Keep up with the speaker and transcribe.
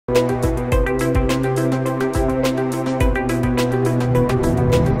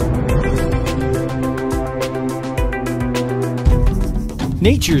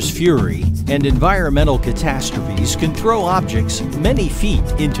Nature's fury and environmental catastrophes can throw objects many feet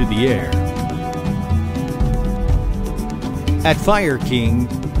into the air. At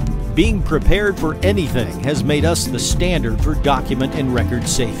FireKing, being prepared for anything has made us the standard for document and record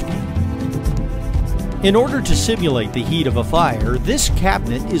safety. In order to simulate the heat of a fire, this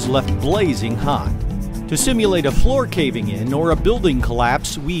cabinet is left blazing hot. To simulate a floor caving in or a building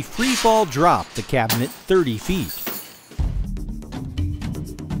collapse, we free-fall drop the cabinet 30 feet.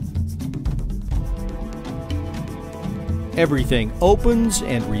 Everything opens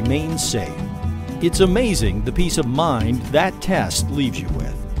and remains safe. It's amazing the peace of mind that test leaves you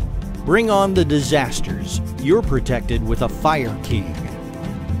with. Bring on the disasters. You're protected with a FireKing.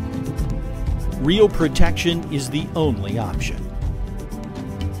 Real protection is the only option.